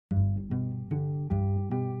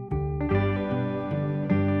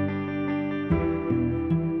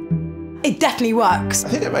it definitely works. I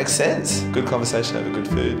think it makes sense. Good conversation over good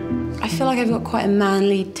food. I feel like I've got quite a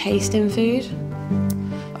manly taste in food.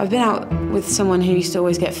 I've been out with someone who used to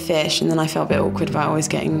always get fish, and then I felt a bit awkward about always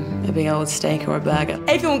getting a big old steak or a burger.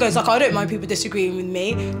 Everyone goes like, I don't mind people disagreeing with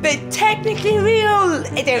me, but technically we all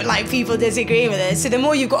don't like people disagreeing with us. So the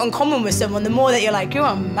more you've got in common with someone, the more that you're like, you're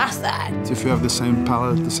a master. If you have the same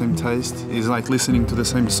palate, the same taste, it's like listening to the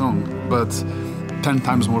same song, but 10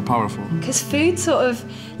 times more powerful. Because food's sort of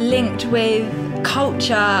linked with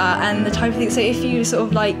culture and the type of thing. So if you sort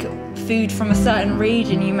of like food from a certain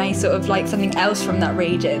region, you may sort of like something else from that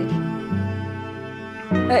region.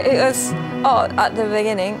 It was odd at the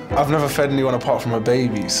beginning. I've never fed anyone apart from a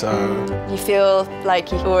baby, so... You feel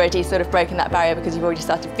like you've already sort of broken that barrier because you've already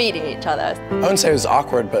started feeding each other. I wouldn't say it was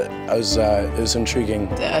awkward, but it was intriguing.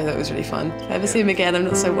 Yeah, I thought it was really fun. If I ever see him again, I'm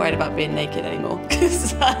not so worried about being naked anymore.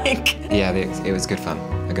 Cause like... Yeah, it was good fun,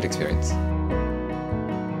 a good experience.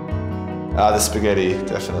 The spaghetti,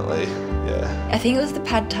 definitely, yeah. I think it was the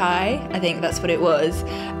pad thai, I think that's what it was.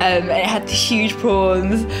 It had the huge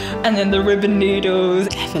prawns and then the ribbon noodles.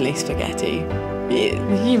 Definitely spaghetti.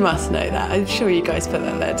 You must know that. I'm sure you guys put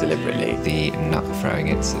that there deliberately. The nut throwing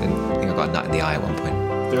incident, I think I got a nut in the eye at one point.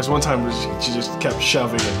 There was one time where she just kept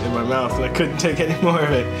shoving it in my mouth and I couldn't take any more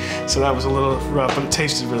of it. So that was a little rough, but it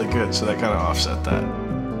tasted really good, so that kind of offset that.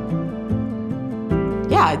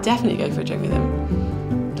 Yeah, I'd definitely go for a drink with him.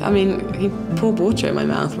 I mean, he poured water in my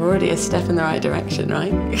mouth. We're already a step in the right direction,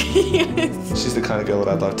 right? She's the kind of girl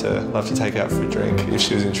that I'd love to take out for a drink if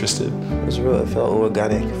she was interested. It was real, it felt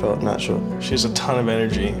organic, it felt natural. She has a ton of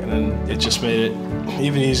energy, and then it just made it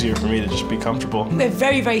even easier for me to just be comfortable. They're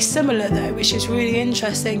very, very similar though, which is really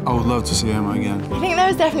interesting. I would love to see Emma again. I think there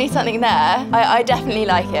was definitely something there. I definitely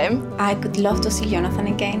like him. I would love to see Jonathan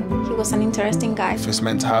again. He was an interesting guy. If it's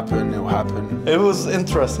meant to happen, it will happen. It was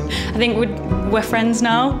interesting. I think we're friends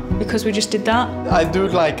now because we just did that. I do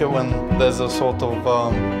like it when there's a sort of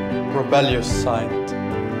rebellious side.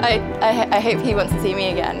 I hope he wants to see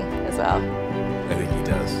me again as well. I think he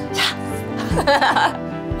does.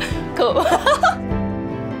 Cool.